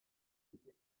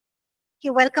Okay,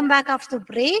 welcome back after the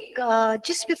break.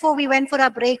 Just before we went for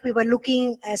our break, we were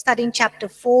studying chapter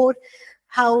 4,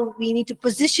 how we need to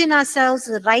position ourselves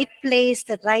in the right place,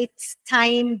 the right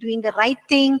time, doing the right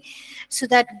thing, so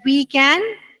that we can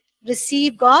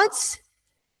receive God's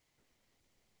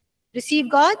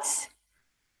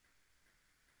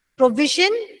provision.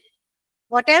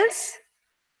 What else?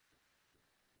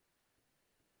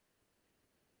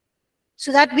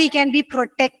 So that we can be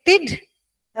protected.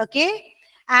 Okay.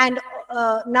 And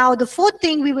now the fourth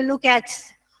thing we will look at,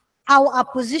 how our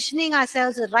positioning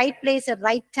ourselves in the right place at the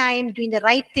right time, doing the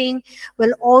right thing,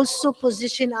 will also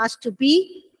position us to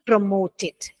be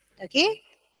promoted. Okay.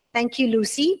 Thank you,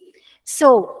 Lucy.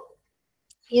 So,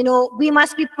 we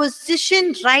must be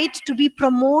positioned right to be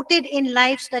promoted in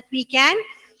life so that we can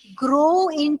grow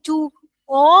into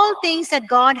all things that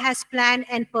God has planned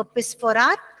and purpose for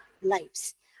our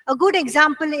lives. A good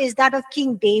example is that of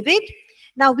King David.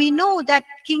 Now we know that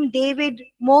King David,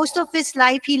 most of his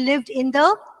life, he lived in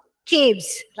the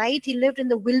caves, right? He lived in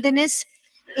the wilderness,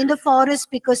 in the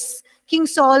forest, because King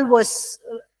Saul was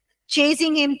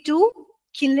chasing him to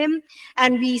kill him.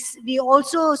 And we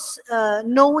also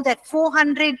know that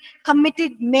 400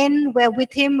 committed men were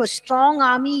with him, a strong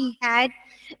army he had.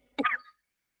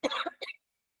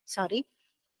 Sorry.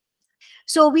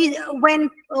 So when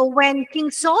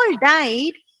King Saul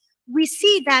died, we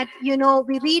see that,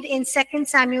 we read in 2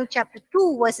 Samuel chapter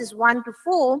 2, verses 1 to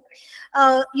 4,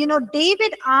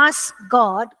 David asked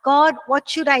God, what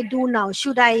should I do now?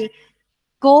 Should I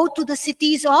go to the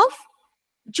cities of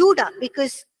Judah?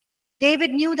 Because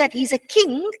David knew that he's a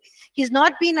king. He's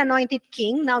not been anointed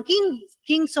king. Now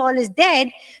King Saul is dead.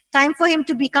 Time for him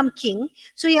to become king.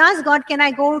 So he asked God, can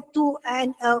I go to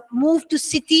and move to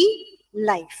city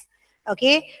life?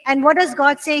 Okay. And what does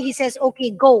God say? He says,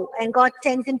 okay, go. And God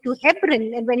sends him to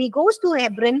Hebron. And when he goes to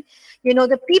Hebron,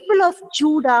 the people of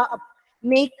Judah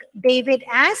make David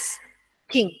as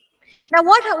king. Now,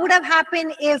 what would have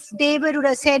happened if David would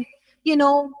have said,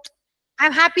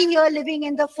 I'm happy here living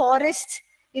in the forest,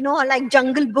 like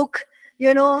Jungle Book,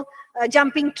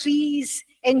 jumping trees,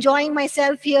 enjoying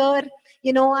myself here,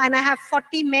 and I have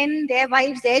 40 men, their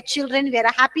wives, their children. We're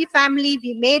a happy family.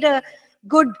 We made a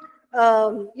good,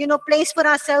 place for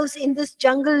ourselves in this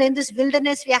jungle, in this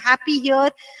wilderness. We are happy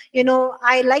here.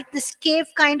 I like this cave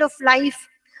kind of life.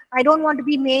 I don't want to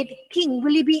be made king.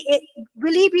 Would he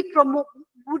be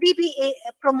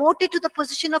promoted to the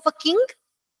position of a king?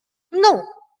 No.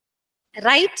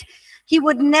 Right? He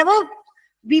would never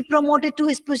be promoted to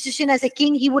his position as a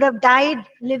king. He would have died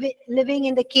living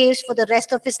in the caves for the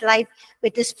rest of his life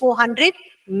with his 400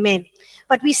 men.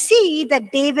 But we see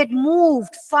that David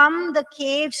moved from the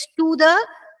caves to the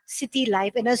city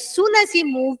life. And as soon as he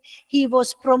moved, he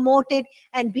was promoted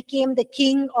and became the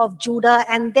king of Judah.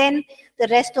 And then the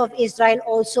rest of Israel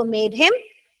also made him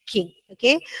king.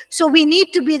 Okay. So we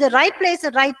need to be the right place,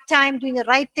 the right time, doing the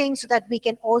right thing so that we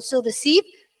can also receive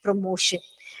promotion.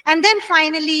 And then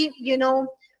finally, we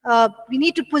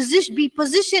need to be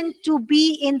positioned to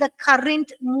be in the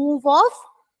current move of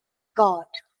God.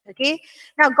 Okay.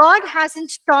 Now, God hasn't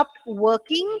stopped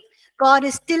working. God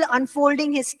is still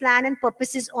unfolding his plan and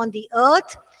purposes on the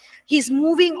earth. He's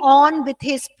moving on with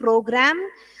his program.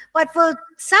 But for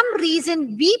some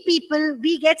reason,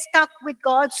 we get stuck with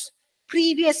God's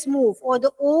previous move or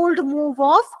the old move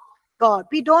of God.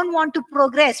 We don't want to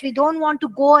progress. We don't want to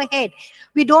go ahead.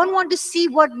 We don't want to see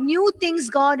what new things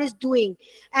God is doing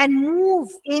and move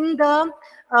in the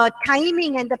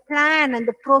timing and the plan and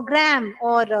the program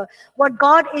or what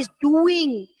God is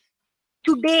doing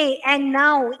today and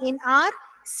now in our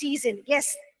season.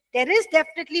 Yes, there is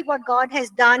definitely what God has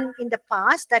done in the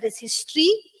past. That is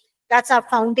history. That's our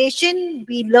foundation.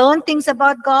 We learn things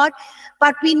about God,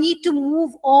 but we need to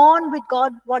move on with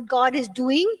God, what God is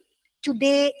doing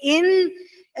today in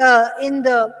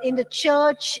the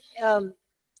church,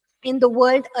 in the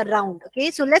world around.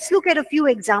 Okay, so let's look at a few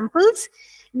examples.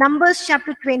 Numbers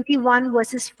chapter 21,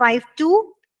 verses 5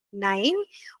 to 9.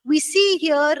 We see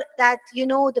here that,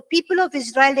 the people of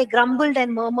Israel, they grumbled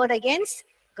and murmured against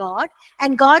God,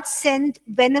 and God sent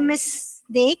venomous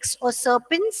snakes or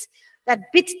serpents that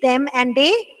bit them and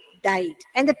they died.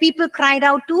 And the people cried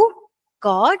out to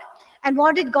God. And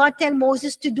what did God tell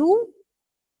Moses to do?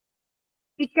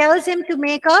 He tells him to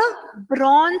make a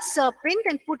bronze serpent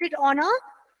and put it on a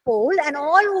pole, and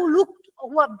all who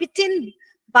are bitten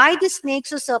by the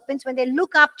snakes or serpents, when they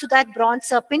look up to that bronze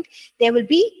serpent, they will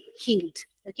be healed.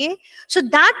 Okay, so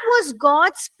that was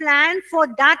God's plan for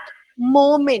that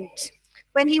moment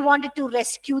when he wanted to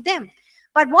rescue them.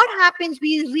 But what happens,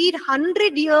 we read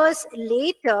 100 years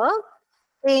later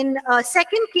in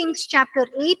 2 Kings chapter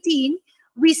 18,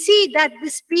 we see that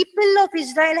this people of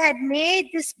Israel had made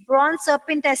this bronze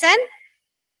serpent as an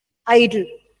idol,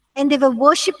 and they were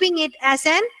worshipping it as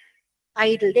an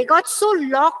idol. They got so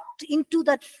locked into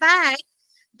that fact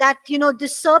that, the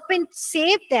serpent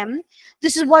saved them.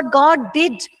 This is what God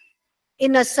did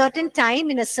in a certain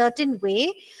time, in a certain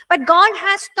way. But God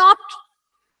has stopped.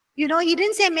 He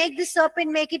didn't say make this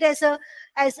serpent, make it as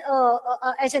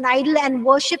an idol and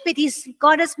worship it.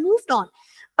 God has moved on.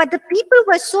 But the people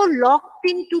were so locked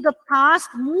into the past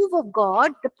move of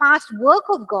God, the past work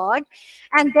of God,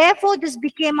 and therefore this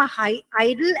became a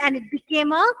idol, and it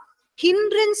became a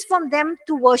hindrance from them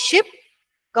to worship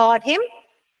God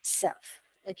Himself.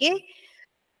 Okay,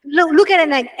 look at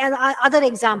another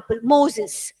example.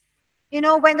 Moses.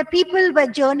 When the people were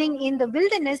journeying in the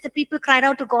wilderness, the people cried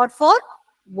out to God for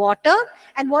water.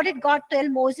 And what did God tell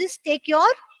Moses? Take your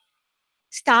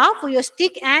staff or your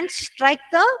stick and strike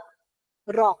the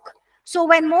rock. So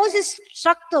when Moses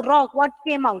struck the rock, what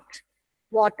came out?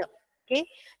 Water. Okay.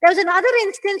 There was another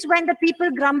instance when the people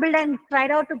grumbled and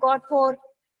cried out to God for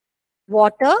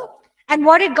water. And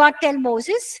what did God tell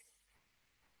Moses?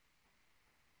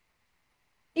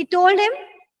 He told him,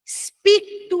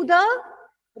 speak to the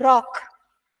rock.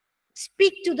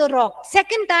 Speak to the rock.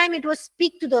 Second time it was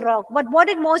speak to the rock. But what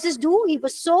did Moses do? He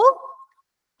was so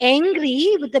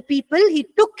angry with the people. He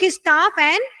took his staff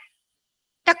and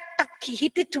he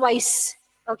hit it twice.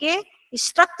 Okay. He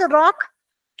struck the rock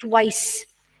twice.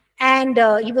 And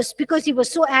because he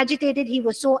was so agitated, he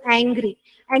was so angry.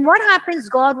 And what happens?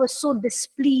 God was so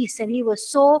displeased and He was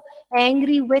so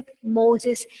angry with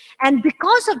Moses. And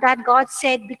because of that, God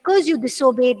said, because you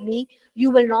disobeyed me,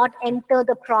 you will not enter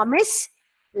the promised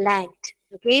land.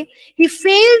 Okay. He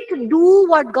failed to do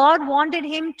what God wanted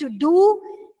him to do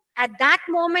at that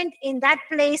moment, in that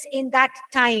place, in that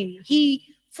time.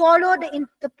 He followed in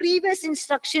the previous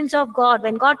instructions of God.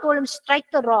 When God told him, strike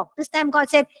the rock, this time God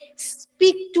said,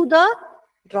 speak to the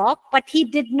rock. But he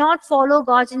did not follow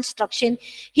God's instruction.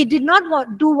 He did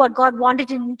not do what God wanted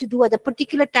him to do at the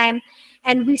particular time.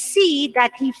 And we see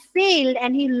that he failed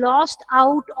and he lost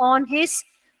out on his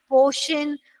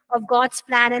portion of God's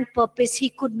plan and purpose. He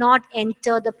could not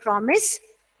enter the promised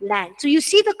land. So you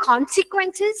see the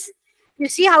consequences. You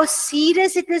see how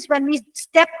serious it is when we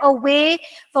step away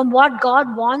from what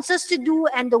God wants us to do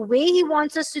and the way He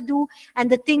wants us to do and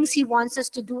the things He wants us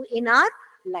to do in our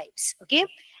lives. Okay.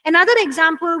 Another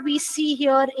example we see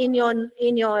here in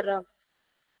the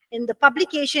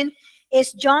publication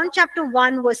is John chapter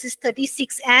 1 verses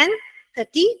 36 and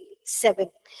 37.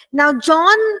 Now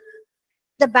John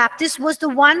the Baptist was the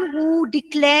one who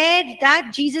declared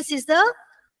that Jesus is the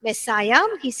Messiah.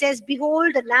 He says,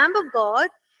 behold, the Lamb of God,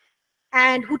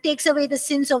 and who takes away the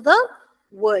sins of the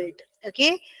world.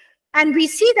 Okay. And we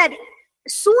see that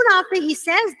soon after he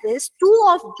says this, two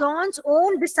of John's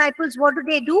own disciples, what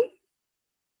do?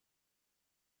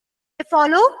 They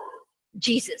follow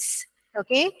Jesus.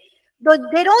 Okay. But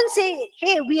they don't say,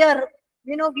 hey, we are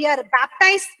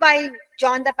baptized by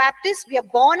John the Baptist. We are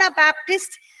born a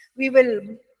Baptist. We will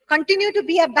continue to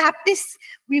be a Baptist.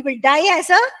 We will die as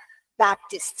a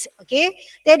Baptist. Okay.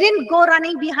 They didn't go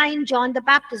running behind John the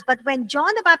Baptist. But when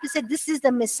John the Baptist said, this is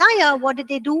the Messiah, what did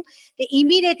they do? They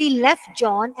immediately left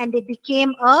John and they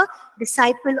became a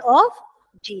disciple of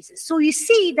Jesus. So you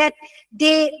see that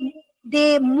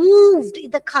they moved in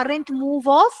the current move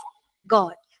of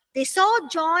God. They saw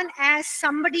John as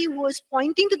somebody who was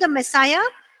pointing to the Messiah,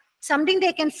 something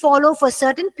they can follow for a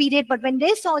certain period. But when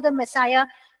they saw the Messiah,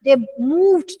 they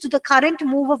moved to the current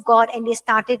move of God and they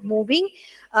started moving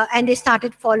and they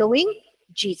started following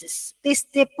Jesus. They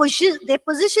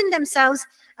positioned themselves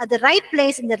at the right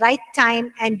place in the right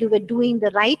time and they were doing the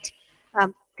right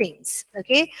things.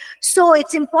 Okay. So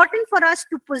it's important for us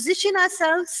to position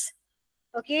ourselves,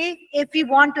 okay, if we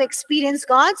want to experience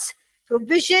God's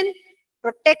provision,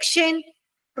 protection,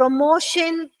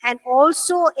 promotion, and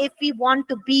also if we want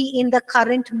to be in the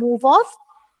current move of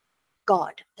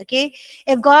God. Okay.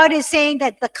 If God is saying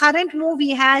that the current move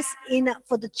He has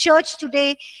for the church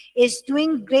today is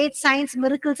doing great signs,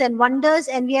 miracles, and wonders,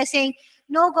 and we are saying,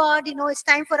 no, God, it's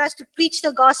time for us to preach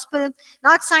the gospel,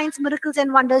 not signs, miracles,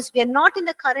 and wonders. We are not in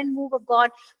the current move of God.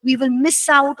 We will miss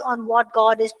out on what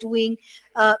God is doing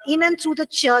in and through the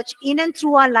church, in and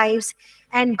through our lives,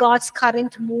 and God's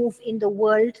current move in the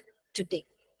world today.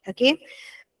 Okay.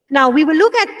 Now, we will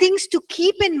look at things to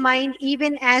keep in mind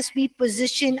even as we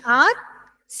position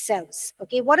ourselves.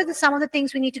 Okay, what are some of the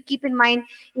things we need to keep in mind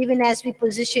even as we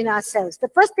position ourselves? The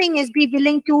first thing is be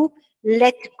willing to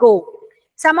let go.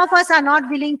 Some of us are not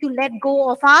willing to let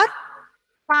go of our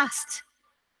past,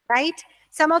 right?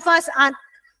 Some of us are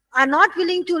are not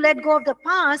willing to let go of the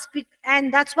past,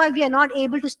 and that's why we are not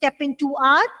able to step into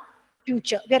our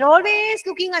future. We're always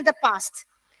looking at the past.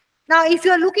 Now, if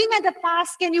you're looking at the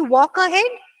past, can you walk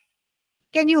ahead?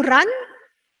 Can you run?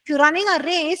 If you're running a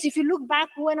race, if you look back,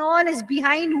 who and all is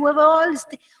behind, whoever all is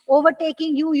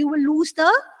overtaking you, you will lose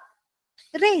the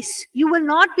race. You will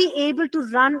not be able to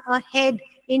run ahead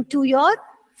into your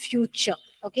future.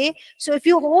 Okay, so if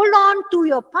you hold on to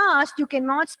your past, you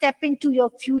cannot step into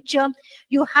your future.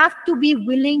 You have to be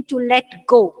willing to let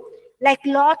go. Like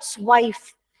Lot's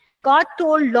wife. God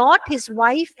told Lot, his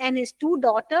wife, and his 2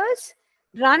 daughters,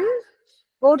 run,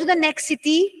 go to the next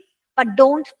city, but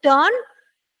don't turn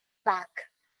back.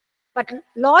 But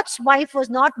Lot's wife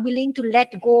was not willing to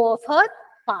let go of her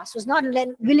past, was not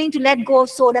willing to let go of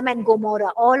Sodom and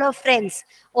Gomorrah, all her friends,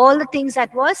 all the things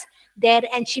that was there,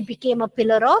 and she became a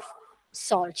pillar of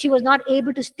salt. She was not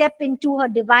able to step into her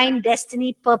divine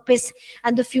destiny, purpose,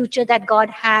 and the future that God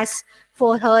has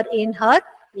for her in her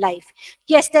life.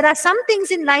 Yes, there are some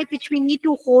things in life which we need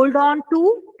to hold on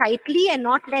to tightly and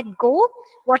not let go.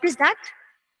 What is that?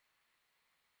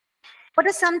 What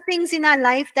are some things in our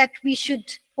life that we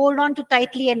should hold on to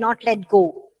tightly and not let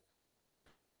go?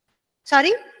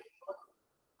 Sorry?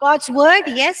 God's word,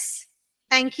 yes.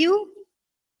 Thank you.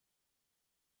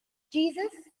 Jesus?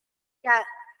 Yeah.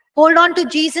 Hold on to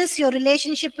Jesus, your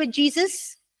relationship with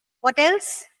Jesus. What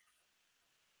else?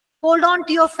 Hold on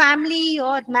to your family,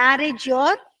 your marriage,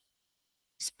 your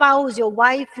spouse, your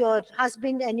wife, your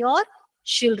husband, and your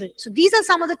children. So these are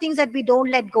some of the things that we don't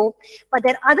let go. But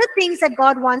there are other things that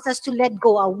God wants us to let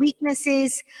go. Our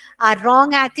weaknesses, our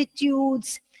wrong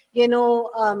attitudes,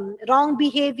 wrong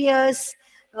behaviors,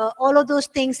 all of those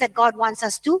things that God wants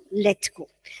us to let go.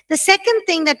 The second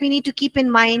thing that we need to keep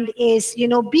in mind is,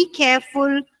 be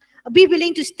careful, be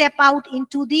willing to step out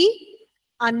into the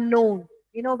unknown.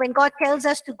 When God tells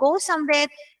us to go somewhere,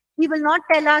 He will not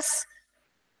tell us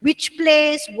which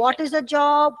place, what is the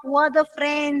job, who are the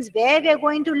friends, where we are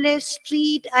going to live,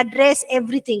 street, address,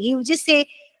 everything. He will just say,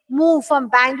 move from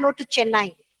Bangalore to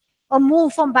Chennai, or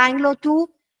move from Bangalore to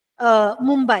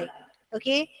Mumbai.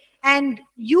 Okay? And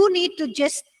you need to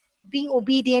just be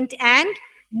obedient and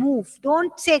move.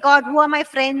 Don't say, God, who are my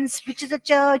friends? Which is the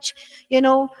church?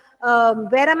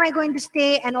 Where am I going to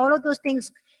stay? And all of those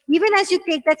things. Even as you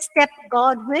take that step,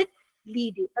 God will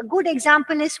lead you. A good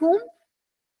example is whom?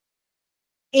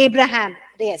 Abraham.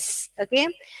 Yes. Okay.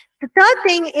 The third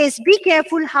thing is, be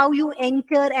careful how you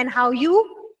enter and how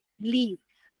you leave.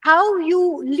 How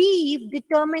you leave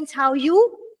determines how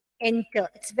you enter.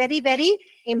 It's very, very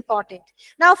important.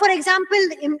 Now, for example,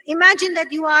 imagine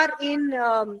that you are in,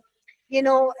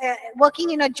 working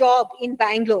in a job in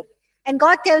Bangalore, and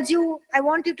God tells you, I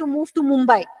want you to move to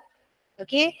Mumbai.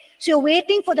 Okay. So you're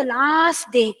waiting for the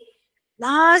last day.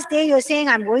 Last day, you're saying,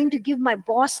 I'm going to give my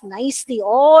boss nicely.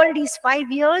 All these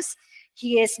 5 years,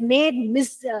 he has made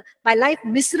my life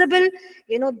miserable.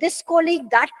 This colleague,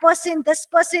 that person, this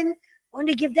person, going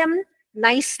to give them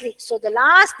nicely. So the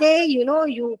last day,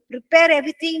 you prepare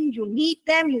everything, you meet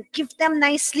them, you give them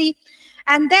nicely.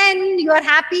 And then you are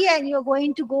happy and you're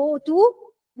going to go to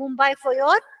Mumbai for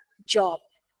your job.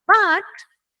 But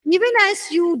even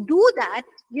as you do that,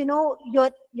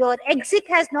 your exit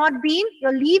has not been,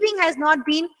 your leaving has not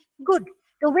been good.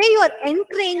 The way you are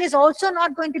entering is also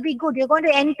not going to be good. You're going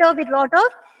to enter with a lot of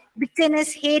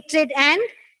bitterness, hatred, and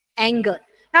anger.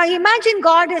 Now imagine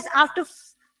God is, after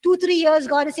 2-3 years,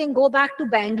 God is saying, go back to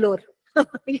Bangalore.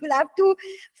 You'll have to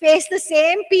face the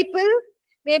same people,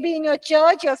 maybe in your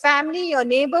church, your family, your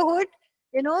neighborhood,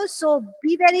 so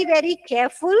be very, very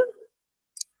careful.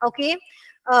 Okay.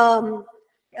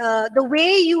 The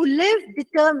way you live,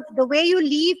 the way you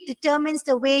leave determines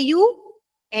the way you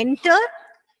enter.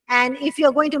 And if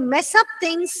you're going to mess up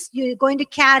things, you're going to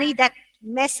carry that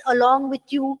mess along with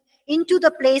you into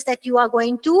the place that you are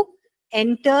going to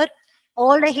enter.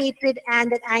 All the hatred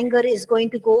and that anger is going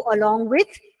to go along with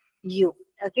you.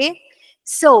 Okay.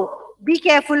 So be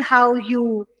careful how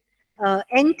you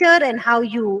enter and how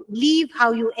you leave,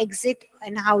 how you exit,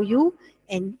 and how you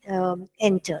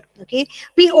enter. Okay.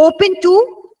 Be open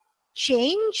to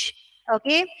change.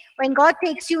 Okay. When God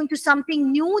takes you into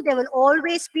something new, there will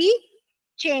always be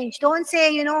change. Don't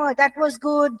say, that was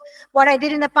good, what I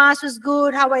did in the past was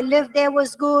good, how I lived there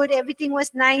was good, everything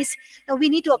was nice. Now we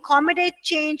need to accommodate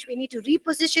change. We need to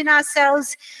reposition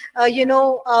ourselves.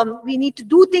 We need to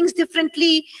do things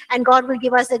differently, and God will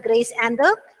give us the grace and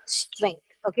the strength.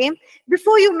 Okay.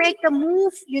 Before you make the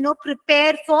move,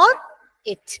 prepare for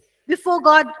it. Before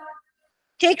God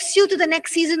takes you to the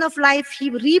next season of life,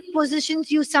 He repositions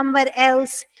you somewhere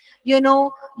else.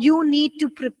 You need to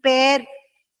prepare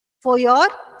for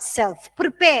yourself.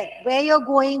 Prepare where you're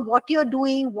going, what you're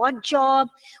doing, what job,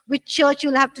 which church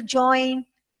you'll have to join.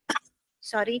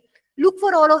 Sorry. Look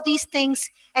for all of these things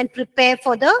and prepare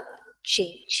for the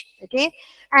change. Okay.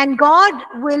 And God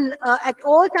will at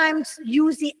all times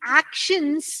use the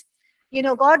actions.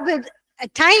 God will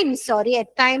at times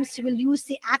He will use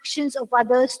the actions of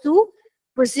others to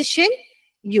position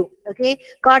you. Okay.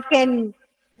 God can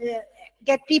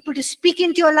get people to speak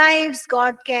into your lives.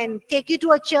 God can take you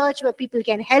to a church where people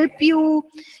can help you,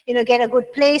 get a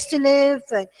good place to live,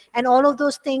 and all of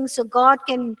those things. So God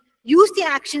can use the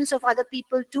actions of other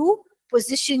people to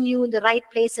position you in the right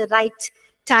place, the right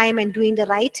time, and doing the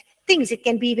right things. It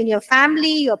can be even your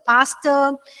family, your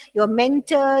pastor, your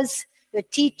mentors, your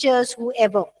teachers,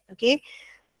 whoever. Okay.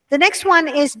 The next one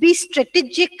is be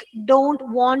strategic, don't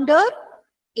wander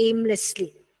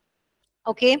aimlessly.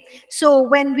 Okay, so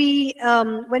when we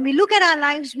look at our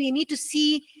lives, we need to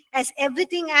see as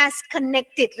everything as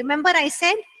connected. Remember I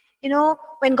said,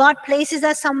 when God places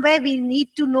us somewhere, we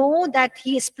need to know that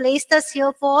He has placed us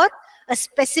here for a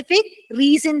specific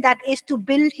reason, that is to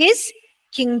build His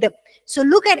kingdom. So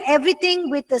look at everything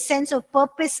with a sense of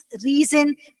purpose,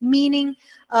 reason, meaning,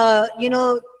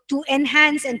 to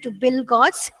enhance and to build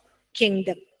God's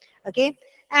kingdom. Okay,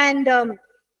 and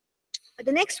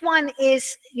the next one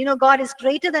is, God is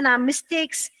greater than our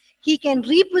mistakes. He can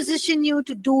reposition you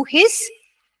to do His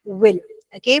will.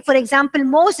 Okay, for example,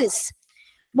 Moses,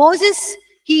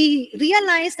 he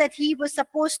realized that he was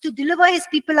supposed to deliver his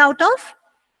people out of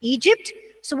Egypt.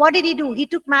 So what did he do? He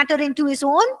took matter into his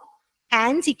own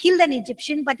hands. He killed an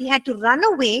Egyptian, but he had to run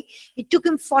away. It took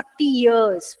him 40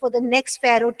 years for the next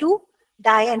Pharaoh to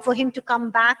die and for him to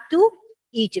come back to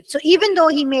Egypt. So even though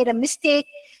he made a mistake,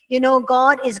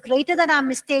 God is greater than our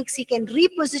mistakes. He can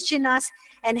reposition us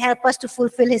and help us to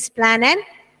fulfill His plan and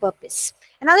purpose.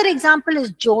 Another example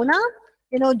is Jonah.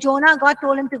 Jonah, God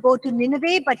told him to go to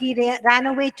Nineveh, but he ran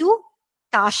away to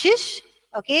Tarshish.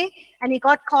 Okay, and he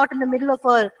got caught in the middle of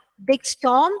a big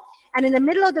storm. And in the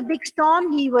middle of the big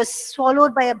storm, he was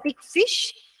swallowed by a big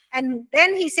fish. And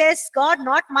then he says, God,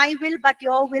 not my will, but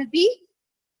your will be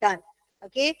done.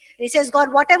 Okay, he says,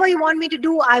 God, whatever you want me to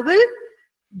do, I will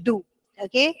do.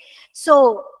 Okay,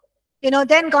 so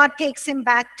then God takes him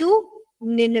back to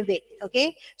Nineveh.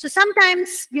 Okay, so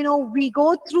sometimes we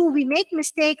make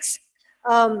mistakes.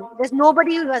 There's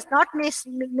nobody who does not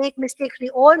make mistakes. We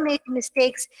all make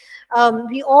mistakes.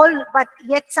 But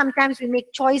yet sometimes we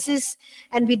make choices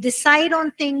and we decide on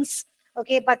things.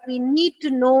 Okay, but we need to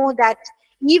know that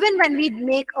even when we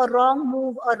make a wrong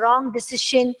move, a wrong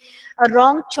decision, a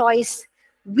wrong choice,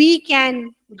 we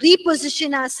can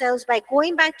reposition ourselves by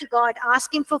going back to God,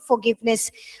 asking for forgiveness,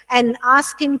 and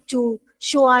ask Him to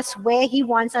show us where He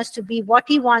wants us to be, what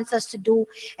He wants us to do.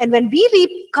 And when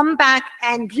we come back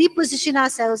and reposition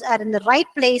ourselves at in the right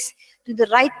place, do the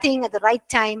right thing at the right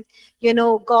time,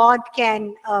 God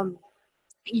can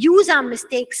use our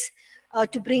mistakes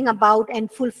to bring about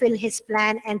and fulfill His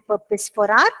plan and purpose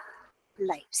for our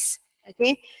lives.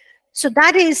 Okay, so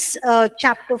that is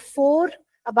chapter 4,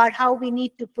 about how we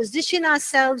need to position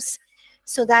ourselves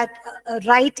so that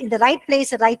right in the right place,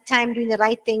 the right time, doing the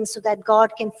right things, so that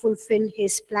God can fulfill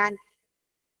His plan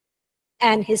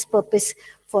and His purpose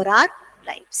for our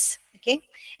lives. Okay,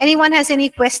 anyone has any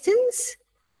questions?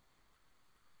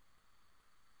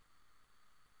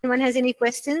 Anyone has any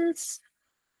questions?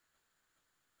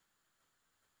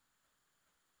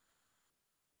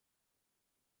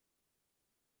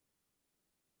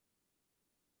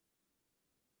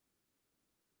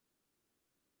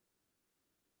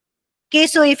 Okay,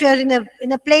 so if you're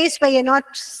in a place where you're not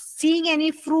seeing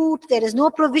any fruit, there is no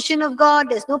provision of God,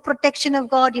 there's no protection of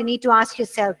God, you need to ask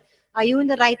yourself, are you in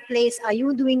the right place? Are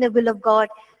you doing the will of God?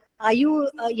 Are you,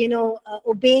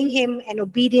 obeying Him and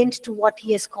obedient to what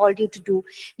He has called you to do?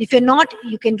 If you're not,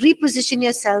 you can reposition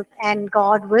yourself, and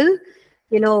God will,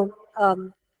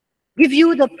 give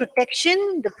you the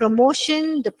protection, the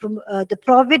promotion, the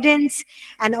providence,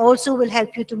 and also will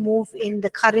help you to move in the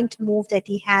current move that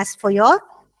He has for your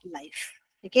life.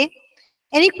 Okay,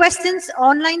 any questions,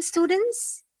 online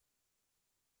students?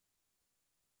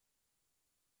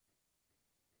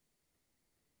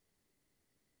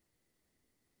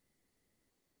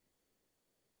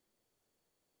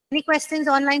 Any questions,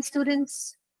 online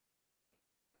students?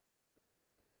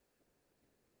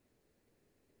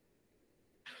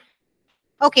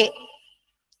 Okay,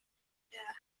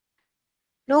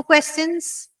 no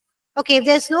questions. Okay, if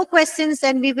there's no questions,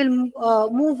 then we will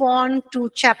move on to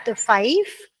chapter 5.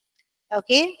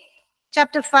 Okay,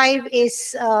 chapter 5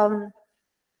 is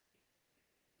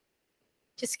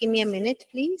just give me a minute,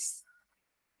 please.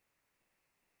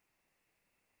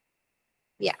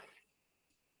 Yeah.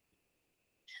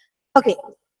 Okay,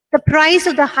 the price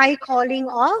of the high calling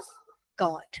of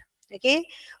God. Okay,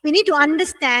 we need to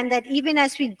understand that even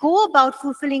as we go about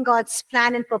fulfilling God's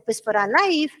plan and purpose for our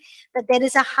life, that there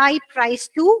is a high price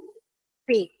to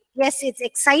pay. Yes, it's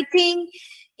exciting.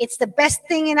 It's the best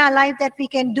thing in our life that we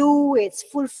can do. It's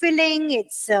fulfilling.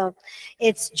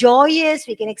 It's joyous.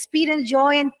 We can experience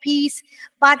joy and peace,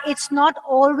 but it's not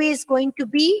always going to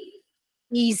be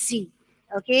easy.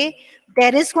 Okay,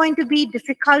 there is going to be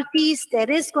difficulties, there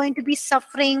is going to be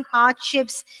suffering,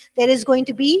 hardships, there is going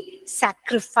to be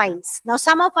sacrifice. Now,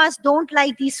 some of us don't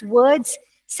like these words,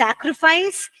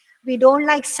 sacrifice. We don't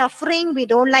like suffering, we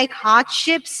don't like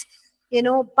hardships,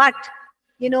 but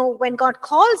when God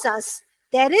calls us,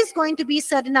 there is going to be a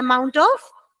certain amount of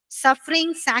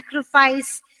suffering,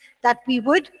 sacrifice that we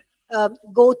would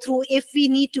go through if we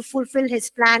need to fulfill His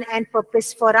plan and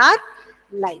purpose for our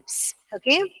lives.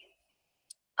 Okay,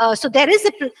 so there is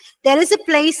a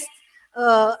place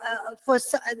for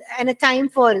and a time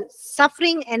for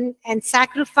suffering and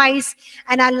sacrifice,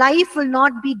 and our life will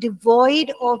not be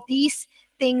devoid of these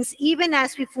things. Even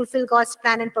as we fulfill God's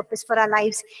plan and purpose for our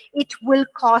lives, it will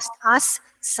cost us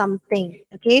something.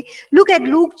 Okay, look at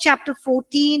Luke chapter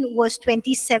 14 verse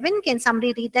 27. Can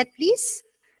somebody read that, please?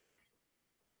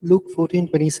 Luke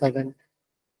 14:27.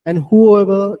 And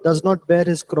whoever does not bear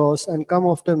his cross and come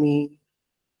after me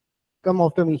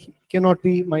cannot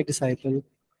be my disciple.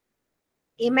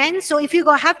 Amen. So if you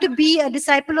have to be a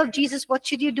disciple of Jesus, what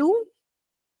should you do?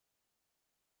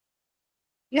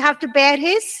 You have to bear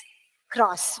His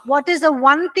cross. What is the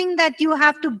one thing that you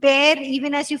have to bear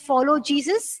even as you follow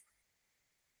Jesus?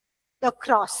 The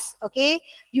cross. Okay,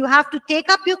 you have to take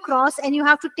up your cross, and you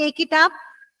have to take it up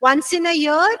once in a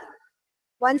year,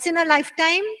 once in a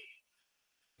lifetime,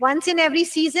 once in every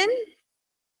season.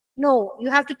 No,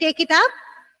 you have to take it up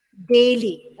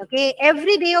daily. Okay,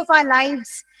 every day of our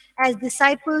lives as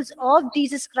disciples of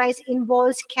Jesus Christ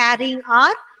involves carrying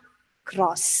our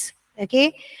cross.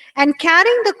 Okay, and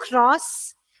carrying the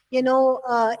cross,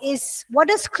 is, what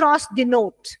does cross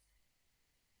denote?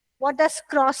 What does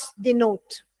cross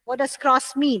denote? What does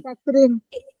cross mean?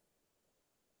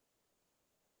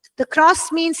 The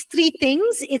cross means three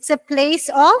things. It's a place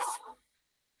of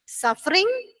suffering,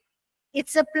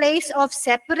 it's a place of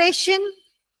separation,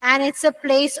 and it's a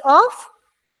place of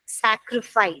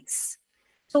sacrifice.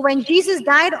 So when Jesus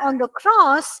died on the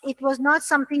cross, it was not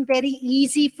something very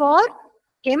easy for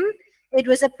Him. It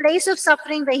was a place of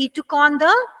suffering where He took on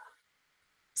the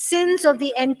sins of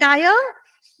the entire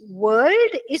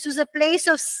world. It was a place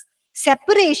of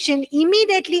separation.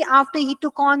 Immediately after He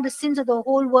took on the sins of the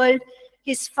whole world,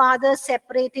 His Father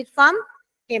separated from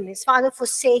Him. His Father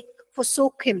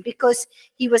forsook Him because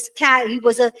He was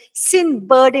a sin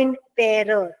burden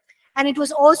bearer. And it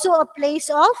was also a place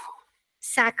of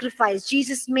sacrifice.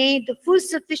 Jesus made the full,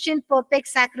 sufficient, perfect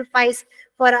sacrifice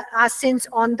for our sins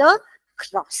on the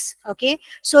cross. Okay,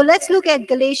 so let's look at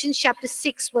Galatians chapter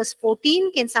 6 verse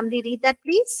 14. Can somebody read that,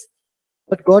 please?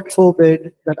 But God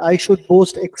forbid that I should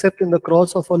boast except in the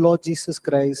cross of our Lord Jesus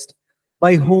Christ,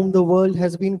 by whom the world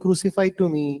has been crucified to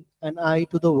me, and I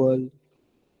to the world.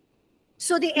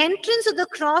 So the entrance of the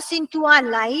cross into our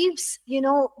lives,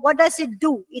 what does it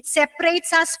do? It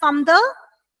separates us from the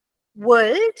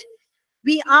world.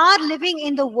 We are living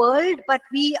in the world, but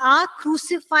we are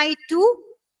crucified to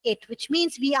it, which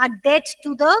means we are dead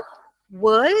to the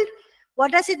world.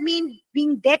 What does it mean,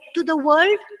 being dead to the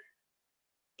world?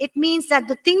 It means that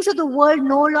the things of the world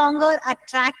no longer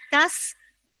attract us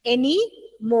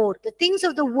anymore. The things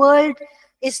of the world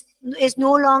is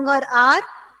no longer our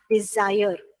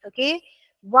desire. Okay,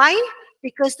 why?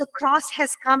 Because the cross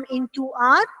has come into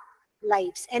our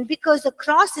lives, and because the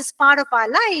cross is part of our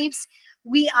lives,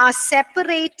 we are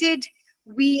separated.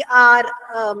 We are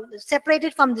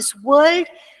separated from this world,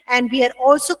 and we are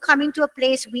also coming to a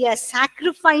place we are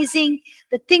sacrificing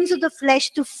the things of the flesh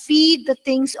to feed the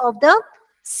things of the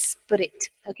Spirit.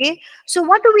 Okay, so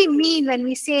what do we mean when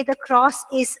we say the cross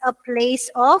is a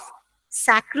place of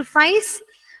sacrifice?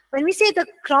 When we say the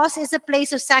cross is a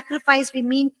place of sacrifice, we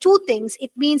mean two things.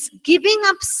 It means giving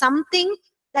up something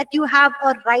that you have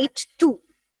a right to.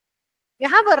 You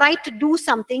have a right to do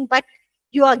something, but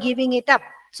you are giving it up.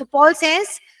 So Paul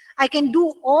says, I can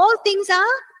do all things are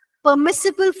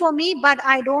permissible for me, but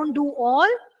I don't do all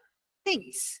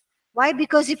things. Why?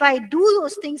 Because if I do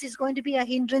those things, it's going to be a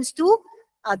hindrance to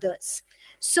others.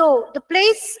 So the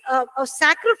place of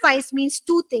sacrifice means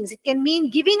two things. It can mean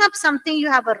giving up something you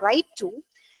have a right to.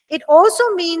 It also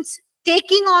means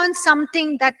taking on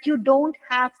something that you don't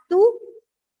have to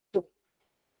do.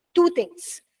 Two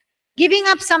things. Giving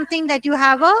up something that you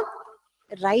have a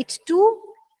right to,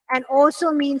 and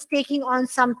also means taking on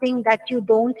something that you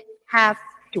don't have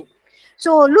to.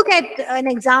 So look at an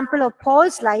example of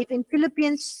Paul's life in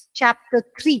Philippians chapter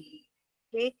 3.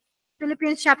 Okay,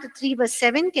 Philippians chapter 3 verse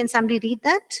 7. Can somebody read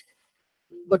that?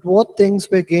 But what things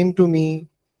were gained to me,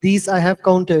 these I have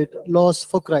counted loss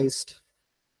for Christ.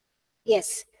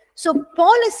 Yes. So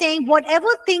Paul is saying, whatever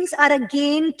things are a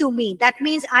gain to me, that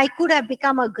means I could have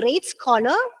become a great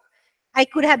scholar. I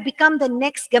could have become the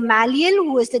next Gamaliel,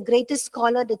 who is the greatest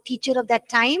scholar, the teacher of that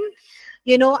time.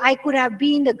 You know, I could have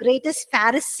been the greatest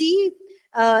Pharisee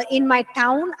in my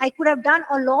town. I could have done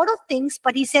a lot of things,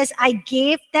 but he says, I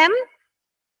gave them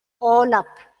all up.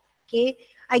 Okay.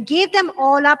 I gave them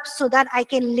all up so that I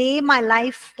can lay my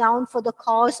life down for the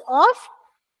cause of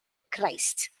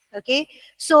Christ. Okay.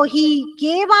 So he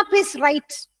gave up his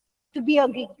right to be a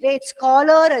great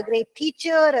scholar, a great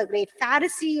teacher, a great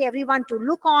Pharisee, everyone to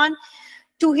look on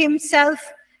to himself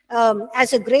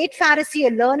as a great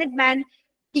Pharisee, a learned man.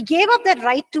 He gave up that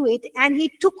right to it, and he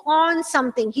took on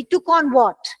something. He took on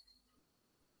what?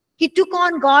 He took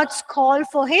on God's call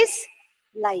for his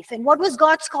life. And what was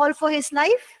God's call for his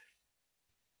life?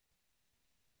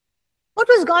 What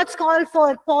was God's call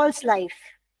for Paul's life?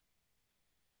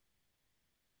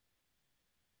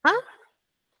 Huh?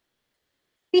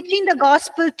 Teaching the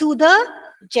gospel to the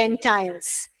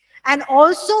Gentiles. And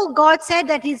also God said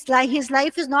that his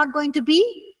life is not going to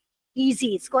be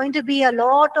easy. It's going to be a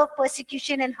lot of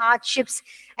persecution and hardships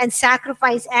and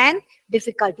sacrifice and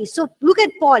difficulty. So look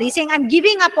at Paul. He's saying, I'm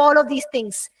giving up all of these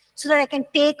things so that I can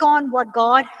take on what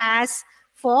God has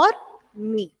for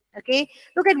me. Okay.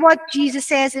 Look at what Jesus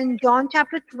says in John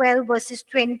chapter 12, verses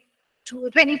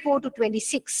 24 to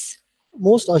 26.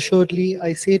 Most assuredly,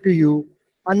 I say to you,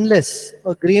 unless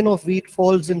a grain of wheat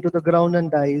falls into the ground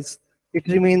and dies, it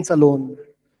remains alone.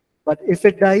 But if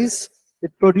it dies,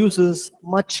 it produces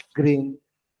much grain.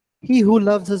 He who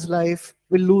loves his life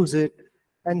will lose it,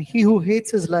 and he who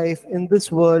hates his life in this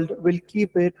world will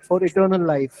keep it for eternal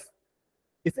life.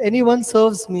 If anyone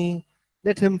serves me,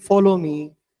 let him follow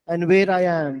me, and where I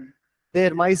am,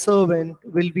 there my servant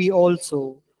will be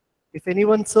also. If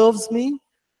anyone serves me,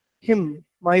 him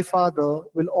my Father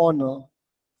will honor.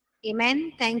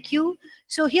 Amen. Thank you.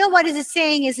 So here what is it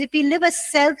saying is, if we live a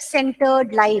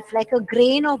self-centered life, like a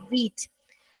grain of wheat,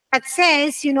 that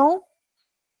says, you know,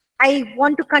 I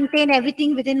want to contain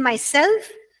everything within myself.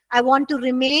 I want to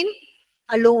remain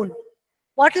alone.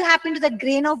 What will happen to that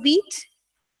grain of wheat?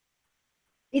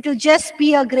 It will just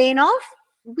be a grain of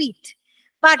wheat.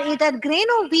 But if that grain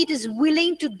of wheat is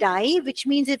willing to die, which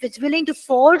means if it's willing to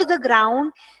fall to the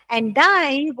ground and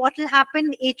die, what will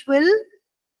happen? It will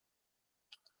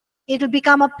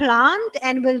become a plant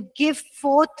and will give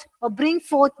forth or bring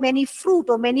forth many fruit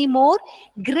or many more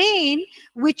grain,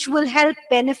 which will help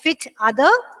benefit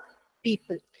other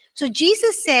people. So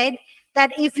Jesus said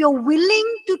that if you're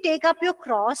willing to take up your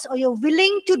cross, or you're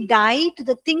willing to die to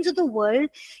the things of the world,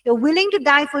 you're willing to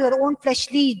die for your own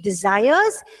fleshly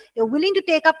desires, you're willing to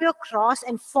take up your cross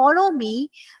and follow me,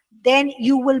 then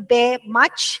you will bear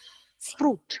much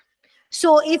fruit.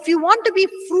 So if you want to be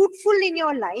fruitful in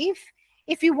your life,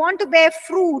 if you want to bear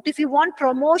fruit, if you want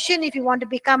promotion, if you want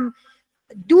to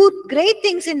do great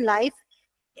things in life,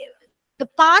 the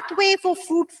pathway for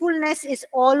fruitfulness is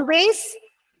always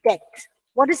death.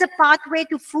 What is the pathway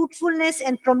to fruitfulness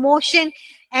and promotion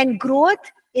and growth?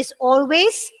 Is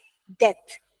always death.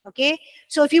 Okay.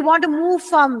 So if you want to move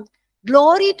from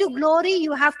glory to glory,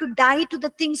 you have to die to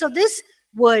the things of this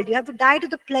world. You have to die to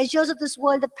the pleasures of this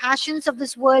world, the passions of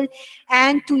this world,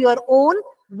 and to your own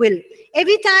will.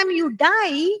 Every time you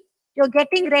die, you're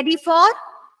getting ready for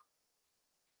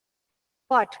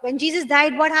what? When Jesus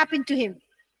died, what happened to him?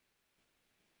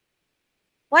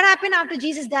 What happened after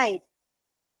Jesus died?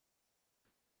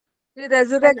 He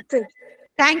resurrected.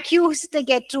 Thank you, Sister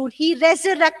Gertrude. He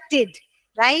resurrected,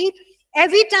 right?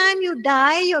 Every time you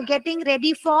die, you're getting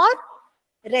ready for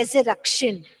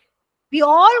resurrection. We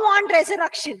all want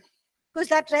resurrection because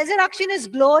that resurrection is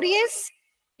glorious,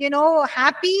 you know,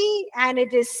 happy, and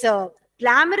it is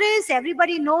glamorous.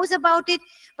 Everybody knows about it,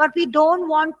 but we don't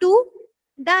want to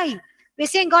die. We're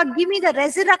saying, God, give me the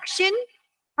resurrection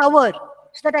power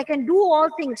so that I can do all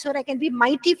things, so that I can be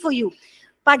mighty for you.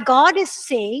 But God is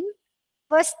saying,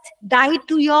 first die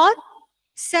to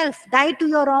yourself, die to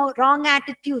your wrong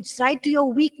attitudes, die to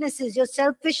your weaknesses, your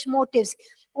selfish motives.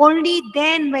 Only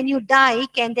then when you die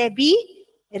can there be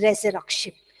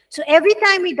resurrection. So every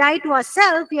time we die to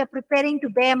ourselves, we are preparing to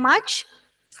bear much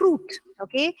fruit.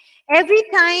 Okay. Every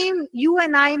time you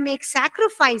and I make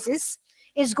sacrifices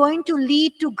is going to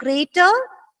lead to greater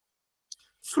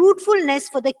fruitfulness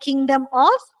for the kingdom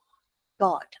of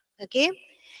God. Okay.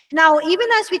 Now, even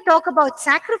as we talk about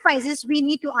sacrifices, we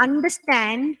need to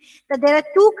understand that there are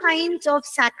two kinds of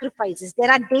sacrifices. There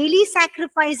are daily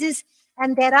sacrifices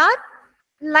and there are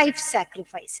life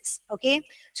sacrifices. Okay.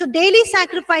 So daily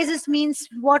sacrifices means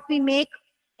what we make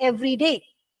every day.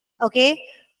 Okay.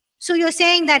 So you're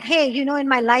saying that, hey, in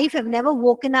my life, I've never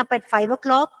woken up at 5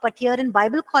 o'clock, but here in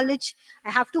Bible college,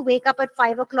 I have to wake up at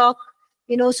 5 o'clock,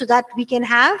 so that we can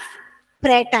have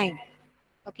prayer time.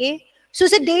 Okay. So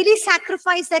it's a daily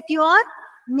sacrifice that you are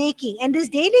making. And this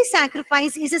daily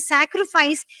sacrifice is a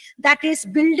sacrifice that is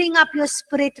building up your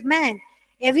spirit man.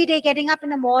 Every day getting up in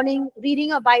the morning,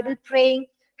 reading a Bible, praying,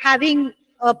 having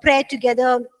a prayer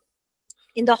together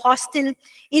in the hostel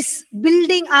is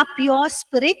building up your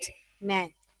spirit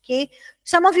man. Okay.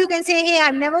 Some of you can say, hey,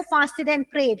 I've never fasted and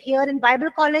prayed. Here in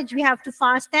Bible college, we have to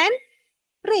fast and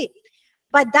pray.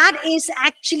 But that is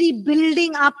actually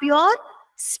building up your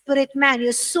spirit man.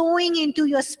 You're sowing into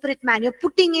your spirit man. You're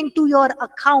putting into your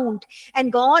account,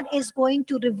 and God is going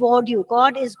to reward you.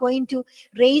 God is going to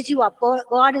raise you up.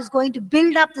 God is going to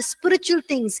build up the spiritual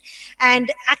things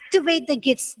and activate the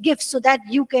gifts so that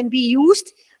you can be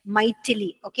used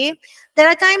mightily. Okay. There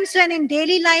are times when in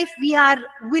daily life we are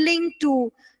willing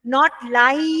to not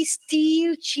lie,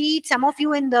 steal, cheat. Some of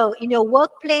you in your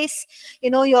workplace,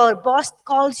 your boss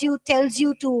calls you, tells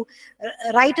you to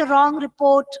write a wrong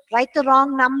report, write the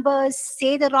wrong numbers,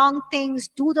 say the wrong things,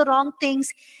 do the wrong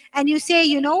things, and you say,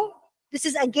 this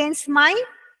is against my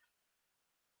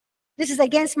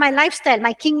lifestyle,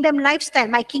 my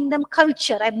kingdom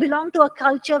culture. I belong to a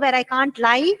culture where I can't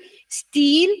lie,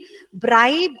 steal,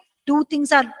 bribe, do things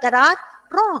that are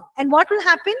wrong. And what will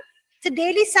happen? It's a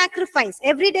daily sacrifice.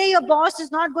 Every day your boss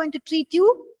is not going to treat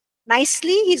you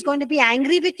nicely. He's going to be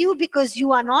angry with you because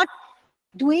you are not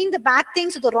doing the bad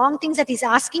things or the wrong things that he's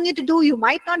asking you to do. You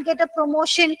might not get a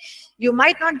promotion. You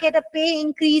might not get a pay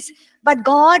increase. But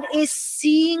God is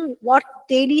seeing what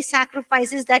daily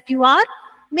sacrifices that you are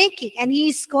making. And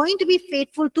He's going to be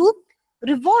faithful to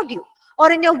reward you.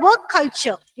 Or in your work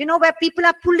culture, where people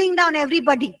are pulling down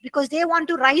everybody because they want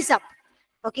to rise up.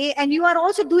 Okay. And you are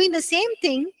also doing the same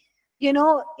thing.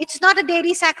 It's not a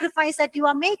daily sacrifice that you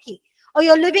are making. Or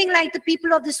you're living like the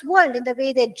people of this world in the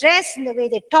way they dress, in the way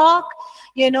they talk,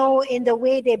 in the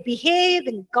way they behave,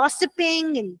 and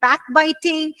gossiping and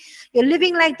backbiting. You're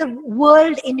living like the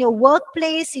world in your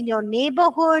workplace, in your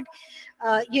neighborhood,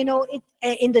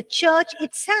 in the church.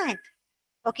 It's sad.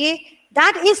 Okay.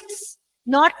 That is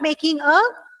not making a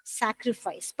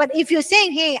sacrifice. But if you're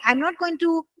saying, hey, I'm not going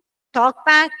to talk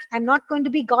back, I'm not going to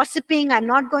be gossiping, I'm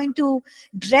not going to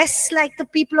dress like the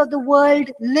people of the world,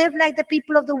 live like the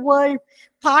people of the world,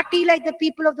 party like the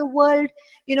people of the world,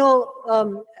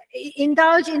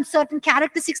 indulge in certain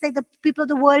characteristics like the people of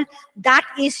the world, that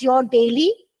is your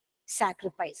daily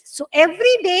sacrifice. So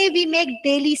every day we make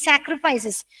daily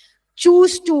sacrifices.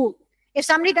 Choose to, if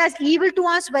somebody does evil to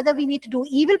us, whether we need to do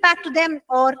evil back to them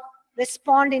or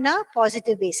respond in a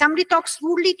positive way. Somebody talks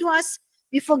rudely to us,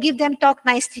 we forgive them, talk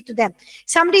nicely to them.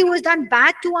 Somebody who has done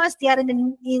bad to us, they are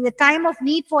in a time of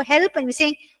need for help, and we're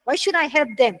saying, why should I help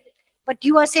them? But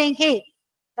you are saying, hey,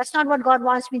 that's not what God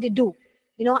wants me to do.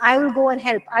 I will go and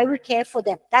help. I will care for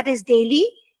them. That is daily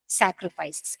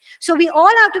sacrifices. So we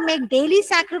all have to make daily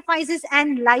sacrifices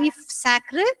and life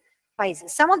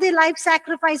sacrifices. Some of the life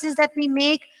sacrifices that we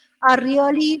make are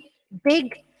really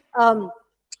big.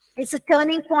 It's a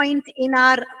turning point in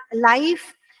our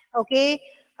life. Okay.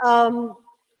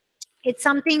 It's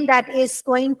something that is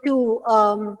going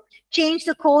to change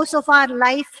the course of our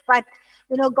life, but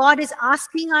God is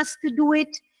asking us to do it.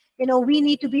 We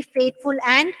need to be faithful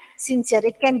and sincere.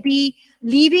 It can be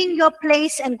leaving your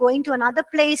place and going to another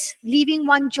place, leaving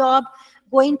one job,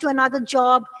 going to another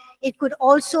job. It could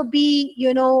also be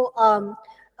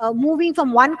moving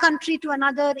from one country to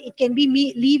another. It can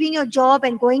be leaving your job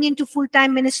and going into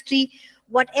full-time ministry.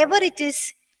 Whatever it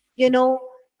is,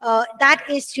 that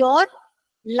is your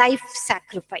life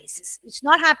sacrifices. It's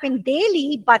not happen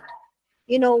daily, but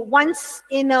once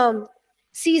in a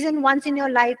season, once in your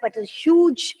life, but a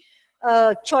huge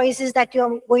choices that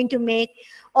you're going to make.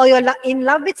 Or you're in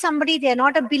love with somebody, they're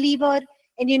not a believer,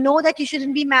 and you know that you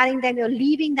shouldn't be marrying them, you're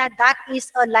leaving that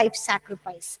is a life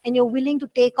sacrifice, and you're willing to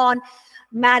take on,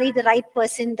 marry the right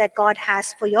person that God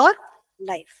has for your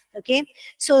life. Okay,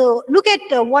 so look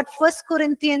at what 1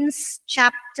 Corinthians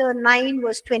chapter 9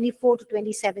 verse 24 to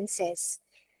 27 says.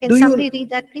 Can somebody read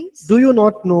that, please? Do you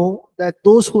not know that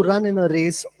those who run in a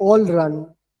race all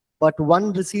run, but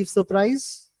one receives the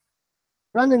prize?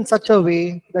 Run in such a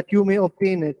way that you may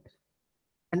obtain it.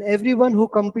 And everyone who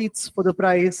competes for the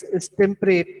prize is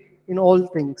temperate in all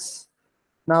things.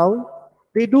 Now,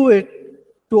 they do it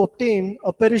to obtain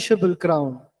a perishable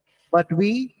crown, but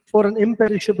we for an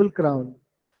imperishable crown.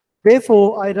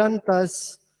 Therefore I run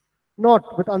thus,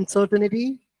 not with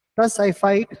uncertainty. Thus I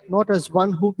fight, not as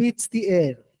one who beats the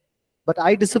air, but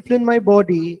I discipline my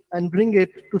body and bring it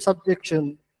to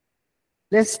subjection,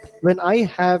 lest when I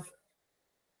have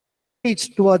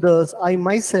preached to others, I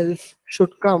myself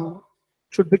should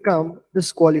become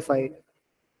disqualified.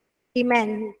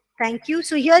 Amen. Thank you.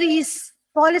 So here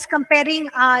Paul is comparing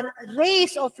our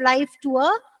race of life to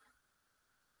a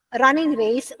running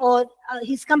race, or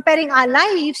he's comparing our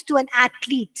lives to an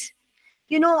athlete.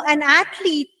 An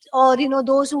athlete, or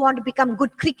those who want to become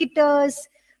good cricketers,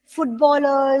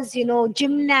 footballers,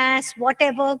 gymnasts,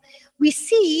 whatever, we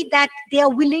see that they are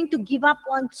willing to give up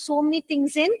on so many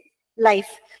things in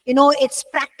life. It's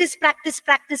practice, practice,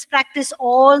 practice, practice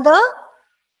all the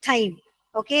time.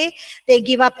 Okay, they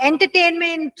give up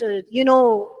entertainment,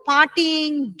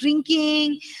 partying,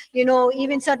 drinking,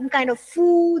 even certain kind of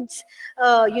foods.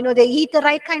 They eat the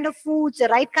right kind of foods, the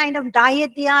right kind of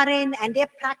diet they are in, and they're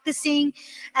practicing,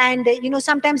 and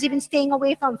sometimes even staying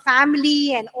away from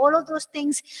family and all of those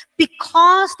things,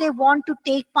 because they want to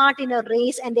take part in a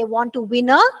race and they want to win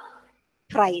a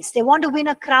prize. They want to win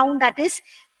a crown that is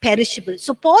perishable.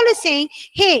 So Paul is saying,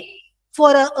 hey,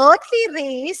 for an earthly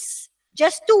race,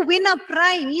 just to win a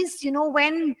prize,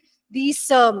 when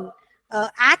these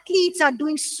athletes are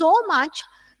doing so much,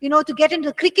 to get into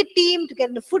the cricket team, to get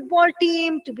in the football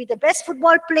team, to be the best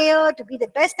football player, to be the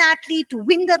best athlete, to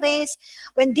win the race,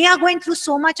 when they are going through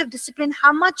so much of discipline,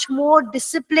 how much more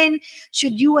discipline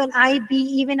should you and I be,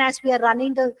 even as we are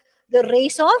running the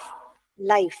race of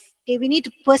life? Okay, we need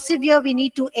to persevere, we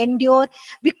need to endure,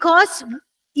 because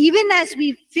even as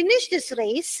we finish this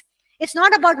race, it's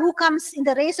not about who comes in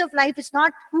the race of life. It's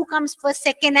not who comes first,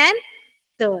 second, and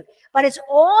third. But it's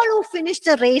all who finish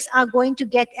the race are going to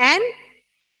get an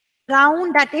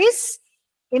crown that is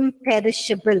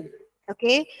imperishable.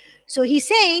 Okay. So he's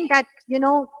saying that,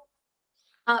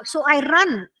 so I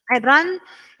run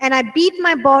and I beat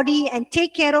my body and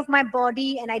take care of my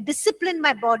body, and I discipline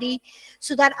my body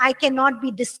so that I cannot be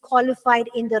disqualified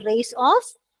in the race of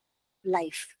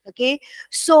life. Okay.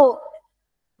 So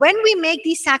when we make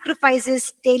these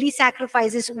sacrifices, daily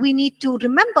sacrifices, we need to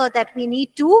remember that we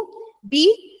need to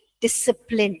be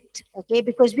disciplined, okay?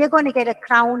 Because we're going to get a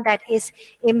crown that is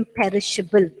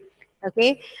imperishable,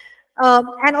 okay?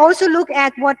 And also look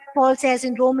at what Paul says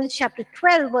in Romans chapter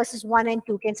 12, verses 1 and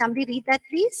 2. Can somebody read that,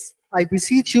 please? I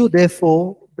beseech you,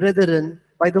 therefore, brethren,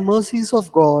 by the mercies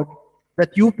of God,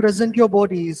 that you present your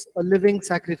bodies a living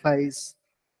sacrifice,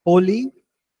 holy,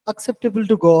 acceptable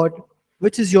to God,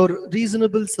 which is your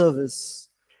reasonable service.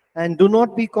 And do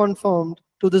not be conformed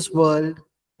to this world,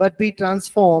 but be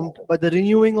transformed by the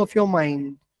renewing of your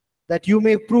mind, that you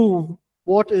may prove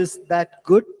what is that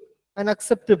good and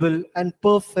acceptable and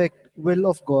perfect will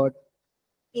of God.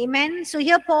 Amen. So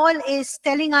here Paul is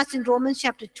telling us in Romans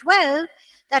chapter 12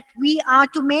 that we are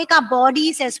to make our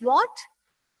bodies as what?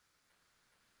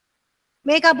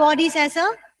 Make our bodies as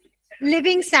a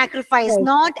living sacrifice,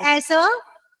 not as a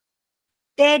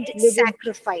dead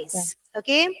sacrifice.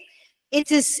 Okay.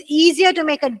 It is easier to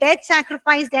make a dead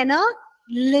sacrifice than a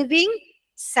living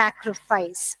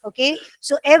sacrifice. Okay.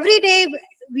 So every day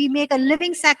we make a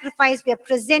living sacrifice. We are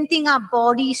presenting our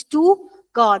bodies to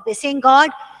God. We're saying, God,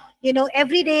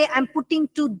 every day I'm putting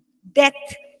to death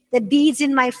the deeds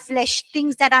in my flesh,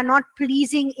 things that are not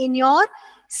pleasing in your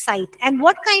sight. And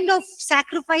what kind of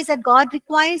sacrifice that God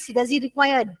requires? Does he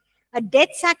require a dead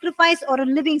sacrifice or a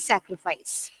living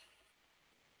sacrifice?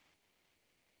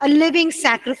 A living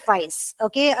sacrifice,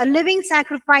 okay? A living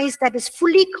sacrifice that is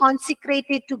fully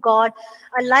consecrated to God,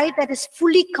 a life that is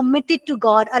fully committed to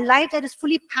God, a life that is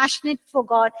fully passionate for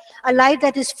God, a life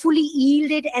that is fully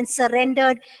yielded and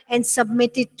surrendered and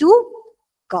submitted to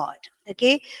God,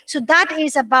 okay? So that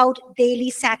is about daily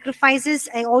sacrifices.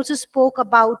 I also spoke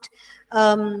about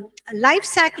life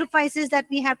sacrifices that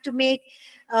we have to make.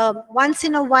 Once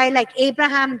in a while, like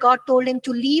Abraham, God told him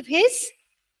to leave his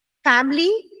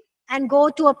family and go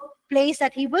to a place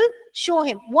that he will show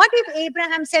him. What if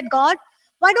Abraham said, God,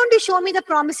 why don't you show me the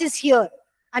promises here?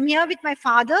 I'm here with my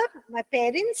father, my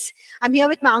parents. I'm here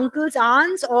with my uncles,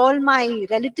 aunts. All my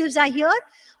relatives are here.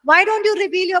 Why don't you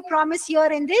reveal your promise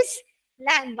here in this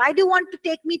land? Why do you want to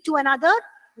take me to another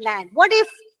land? What if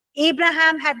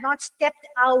Abraham had not stepped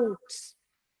out,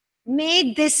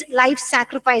 made this life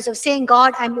sacrifice of saying,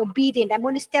 God, I'm obedient. I'm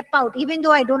going to step out. Even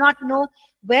though I do not know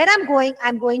where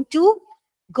I'm going to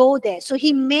go there. So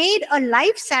he made a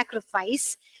life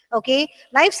sacrifice. Okay.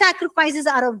 Life sacrifices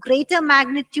are of greater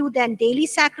magnitude than daily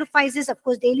sacrifices. Of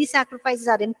course, daily sacrifices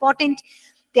are important.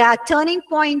 They are a turning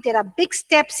point. There are big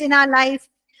steps in our life.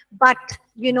 but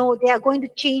they are going to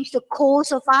change the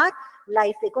course of our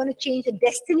life. They're going to change the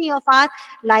destiny of our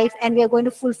life, and we are going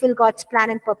to fulfill God's plan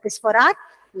and purpose for our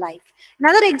life.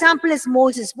 Another example is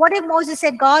Moses. What if Moses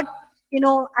said, God,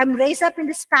 I'm raised up in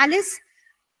this palace,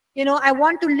 I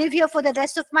want to live here for the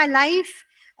rest of my life,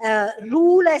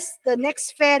 rule as the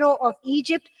next Pharaoh of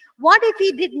Egypt. What if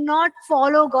he did not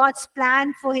follow God's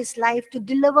plan for his life to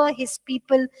deliver his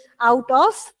people out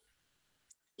of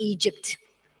Egypt?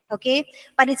 Okay,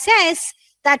 but it says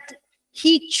that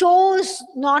he chose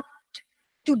not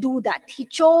to do that. He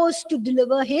chose to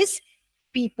deliver his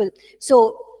people.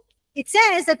 So it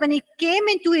says that when he came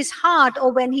into his heart,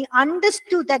 or when he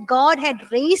understood that God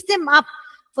had raised him up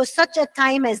for such a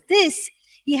time as this,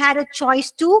 he had a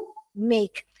choice to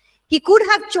make. He could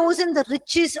have chosen the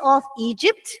riches of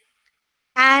Egypt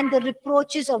and the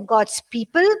reproaches of God's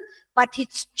people, but he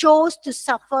chose to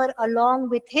suffer along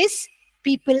with his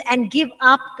people and give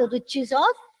up the riches of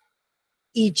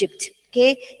Egypt.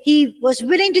 Okay, he was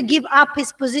willing to give up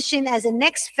his position as the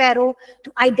next Pharaoh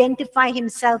to identify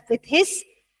himself with his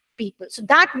people. So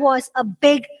that was a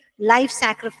big life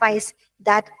sacrifice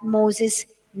that Moses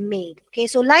made. Okay,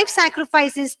 so life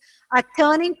sacrifices are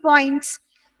turning points.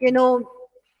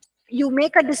 You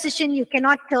make a decision, you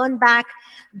cannot turn back.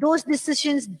 Those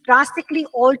decisions drastically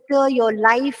alter your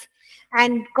life,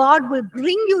 and God will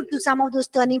bring you to some of those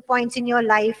turning points in your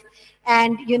life,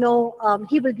 and he will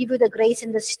give you the grace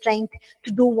and the strength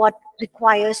to do what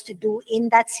requires to do in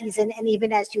that season, and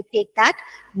even as you take that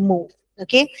move.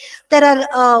 Okay, there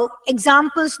are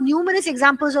numerous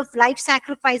examples of life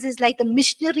sacrifices, like the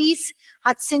missionaries,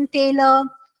 Hudson Taylor,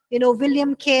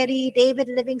 William Carey, David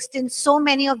Livingston, so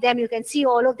many of them. You can see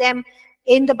all of them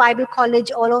in the Bible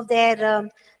College. All of their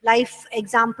life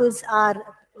examples are,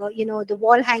 the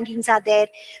wall hangings are there.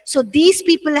 So these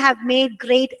people have made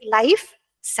great life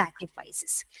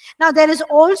sacrifices. Now, there is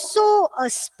also a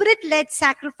spirit-led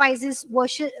sacrifices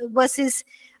versus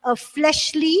a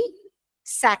fleshly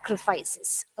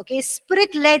sacrifices. Okay,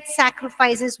 spirit-led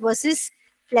sacrifices versus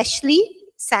fleshly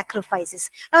sacrifices.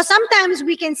 Now, sometimes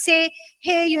we can say,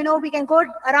 hey, we can go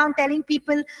around telling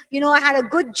people, I had a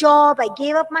good job, I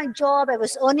gave up my job, I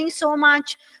was earning so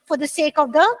much for the sake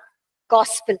of the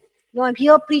gospel. I'm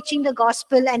here preaching the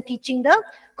gospel and teaching the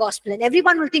gospel, and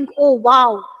everyone will think, oh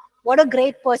wow, what a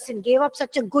great person, gave up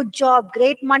such a good job,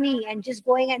 great money, and just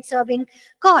going and serving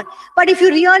God. But if you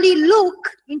really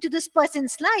look into this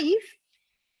person's life,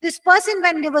 this person,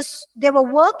 when they were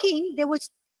working, they would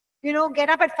get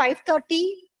up at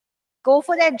 5:30, go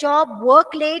for their job,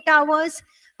 work late hours.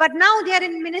 But now they are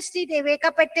in ministry, they wake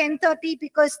up at 10:30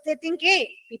 because they think, hey,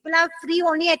 people are free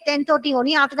only at 10:30.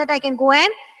 Only after that I can go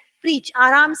and preach.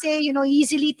 Aram say,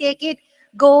 easily take it,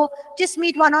 go, just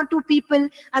meet one or two people.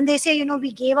 And they say,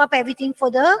 we gave up everything for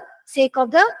the sake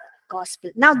of the gospel.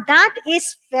 Now that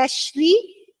is fleshly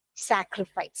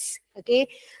sacrifice. Okay,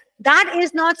 that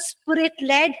is not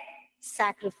spirit-led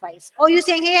sacrifice. Or you're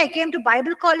saying, hey, I came to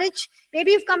Bible college.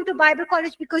 Maybe you've come to Bible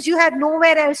college because you had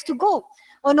nowhere else to go,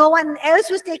 or no one else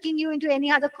was taking you into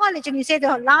any other college, and you say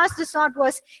the last resort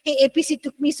was, hey, APC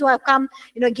took me, so I've come,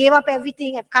 gave up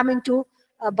everything, I've come into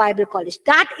a Bible college.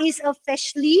 That is a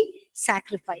fleshly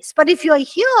sacrifice. But if you're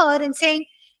here and saying,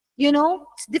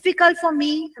 it's difficult for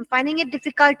me, I'm finding it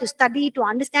difficult to study, to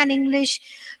understand English,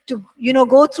 to,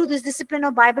 go through this discipline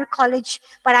of Bible college,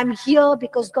 but I'm here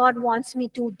because God wants me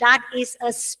to, that is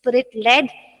a spirit-led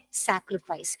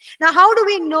sacrifice. Now, how do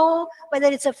we know whether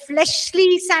it's a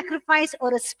fleshly sacrifice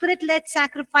or a spirit-led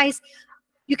sacrifice?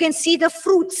 You can see the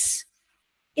fruits.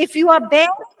 If you are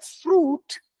bearing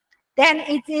fruit, then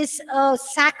it is a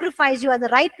sacrifice. You are in the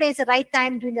right place, the right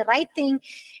time, doing the right thing.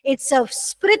 It's a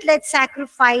spirit-led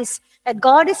sacrifice that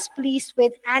God is pleased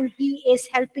with, and He is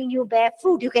helping you bear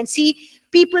fruit. You can see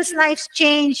people's lives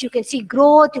change. You can see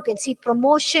growth. You can see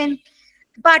promotion.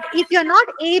 But if you're not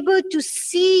able to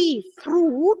see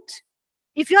fruit,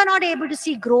 if you're not able to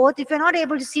see growth, if you're not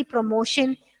able to see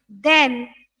promotion, then,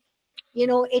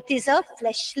 it is a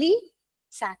fleshly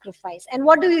sacrifice. And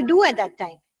what do you do at that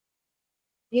time?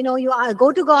 You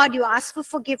go to God, you ask for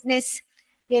forgiveness,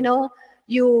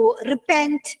 you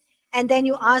repent, and then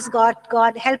you ask God,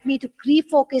 God, help me to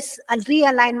refocus and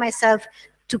realign myself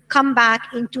to come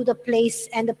back into the place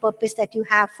and the purpose that you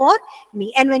have for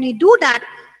me. And when you do that,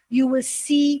 you will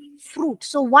see fruit.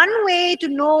 So one way to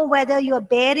know whether you are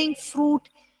bearing fruit,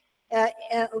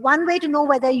 one way to know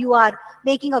whether you are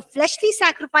making a fleshly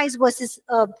sacrifice versus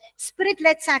a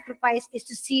spirit-led sacrifice is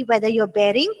to see whether you're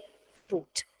bearing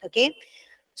fruit. Okay.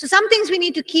 So some things we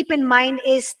need to keep in mind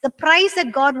is the price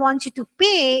that God wants you to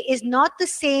pay is not the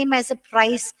same as the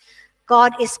price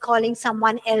God is calling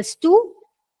someone else to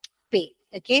pay.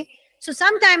 Okay. So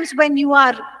sometimes when you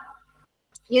are,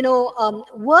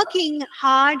 working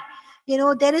hard,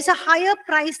 there is a higher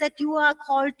price that you are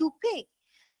called to pay.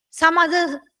 Some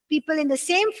other people in the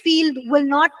same field will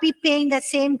not be paying that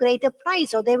same greater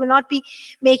price, or they will not be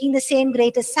making the same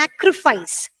greater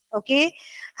sacrifice. Okay.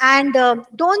 And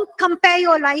don't compare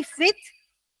your life with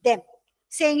them,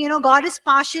 saying, God is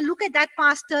partial. Look at that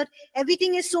pastor.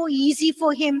 Everything is so easy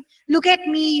for him. Look at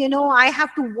me. I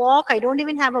have to walk. I don't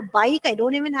even have a bike. I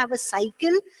don't even have a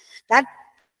cycle. That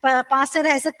pastor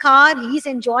has a car. He's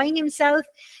enjoying himself.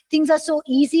 Things are so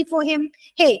easy for him.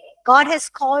 Hey, God has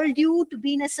called you to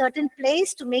be in a certain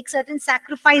place, to make certain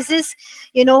sacrifices.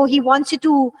 He wants you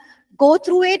to go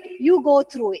through it. You go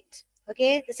through it.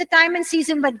 Okay. It's a time and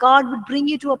season, but God would bring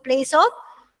you to a place of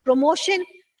promotion,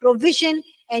 provision,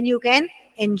 and you can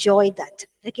enjoy that.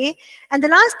 Okay. And the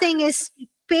last thing is,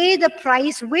 pay the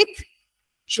price with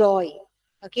joy.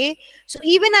 Okay. So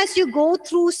even as you go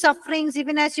through sufferings,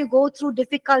 even as you go through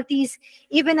difficulties,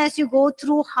 even as you go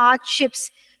through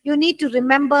hardships, you need to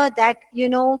remember that,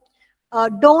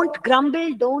 don't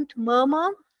grumble, don't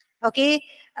murmur. Okay.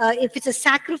 If it's a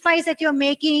sacrifice that you're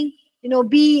making,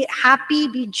 be happy,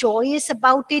 be joyous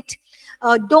about it.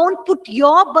 Don't put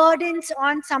your burdens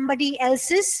on somebody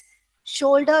else's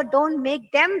shoulder. Don't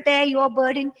make them bear your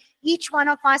burden. Each one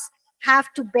of us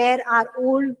have to bear our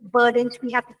own burdens.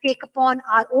 We have to take upon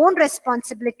our own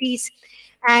responsibilities,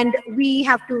 and we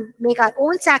have to make our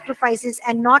own sacrifices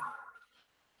and not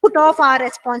put off our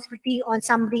responsibility on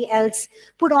somebody else,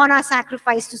 put on our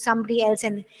sacrifice to somebody else,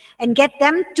 and get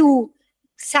them to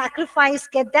sacrifice,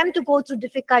 get them to go through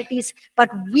difficulties. But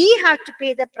we have to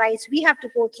pay the price. We have to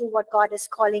go through what God is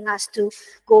calling us to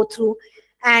go through,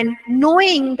 and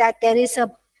knowing that there is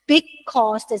a big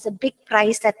cost, there's a big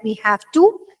price that we have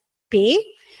to pay.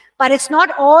 But it's not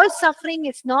all suffering,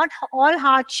 it's not all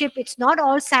hardship, it's not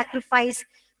all sacrifice,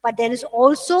 but there is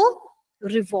also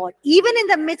reward. Even in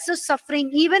the midst of suffering,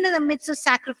 even in the midst of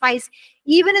sacrifice,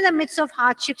 even in the midst of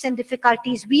hardships and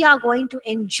difficulties, we are going to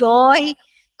enjoy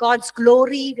God's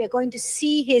glory. We're going to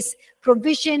see his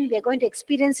provision. We're going to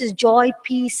experience his joy,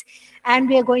 peace, and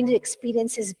we're going to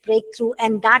experience his breakthrough.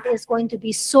 And that is going to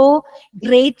be so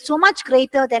great, so much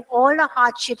greater than all the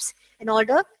hardships and all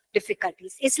the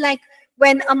difficulties. It's like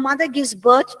when a mother gives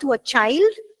birth to a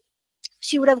child,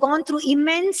 she would have gone through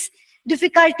immense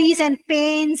difficulties and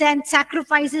pains and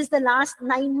sacrifices the last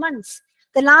 9 months.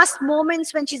 The last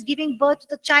moments when she's giving birth to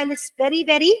the child is very,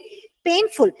 very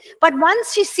painful. But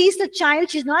once she sees the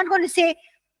child, she's not going to say,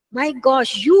 my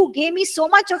gosh, you gave me so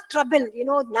much of trouble,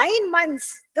 9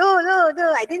 months.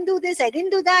 I didn't do this, I didn't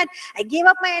do that. I gave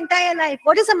up my entire life.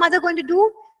 What is a mother going to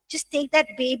do? Just take that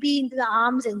baby into the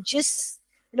arms and just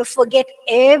forget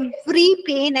every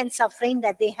pain and suffering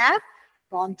that they have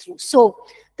gone through. So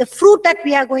the fruit that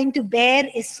we are going to bear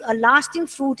is a lasting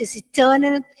fruit, is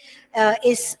eternal,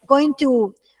 is going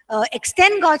to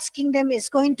extend God's kingdom, is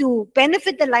going to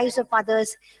benefit the lives of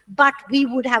others. But we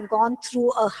would have gone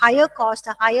through a higher cost,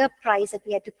 a higher price that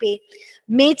we had to pay,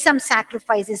 made some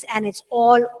sacrifices, and it's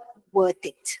all worth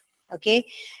it. Okay.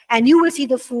 And you will see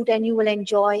the fruit and you will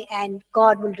enjoy, and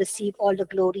God will receive all the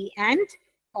glory and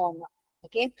honor.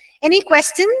 Okay. Any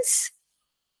questions?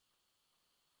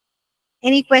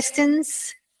 Any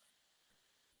questions?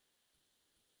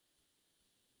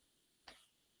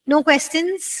 No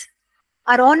questions?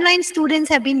 Our online students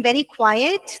have been very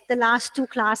quiet the last 2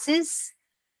 classes.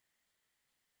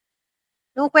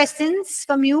 No questions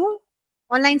from you,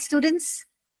 online students?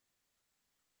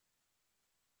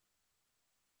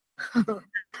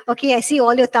 Okay, I see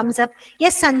all your thumbs up.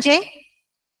 Yes, Sanjay?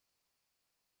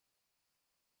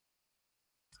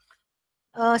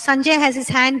 Sanjay has his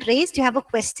hand raised. Do you have a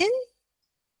question?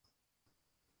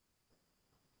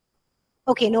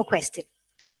 Okay, no question.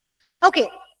 Okay.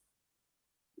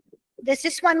 There's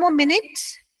just 1 more minute.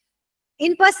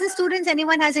 In-person students,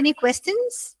 anyone has any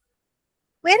questions?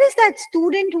 Where is that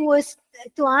student who was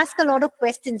to ask a lot of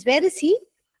questions? Where is he?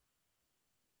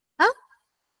 Huh?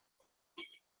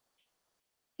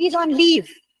 He's on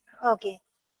leave. Okay.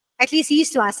 At least he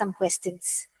used to ask some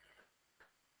questions.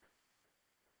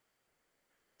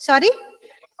 Sorry?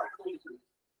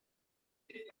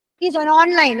 He's on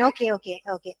online. Okay.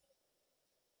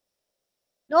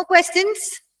 No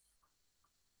questions?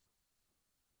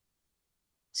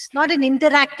 It's not an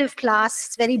interactive class.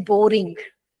 It's very boring.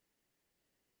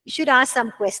 You should ask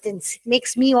some questions. It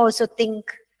makes me also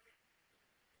think,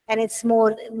 and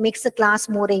makes the class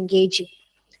more engaging.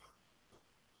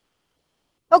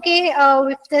 Okay,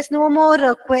 if there's no more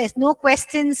no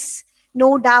questions,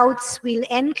 no doubts, we'll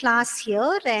end class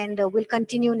here, and we'll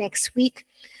continue next week.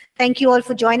 Thank you all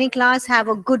for joining class. Have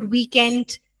a good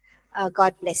weekend.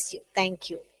 God bless you. Thank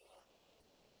you.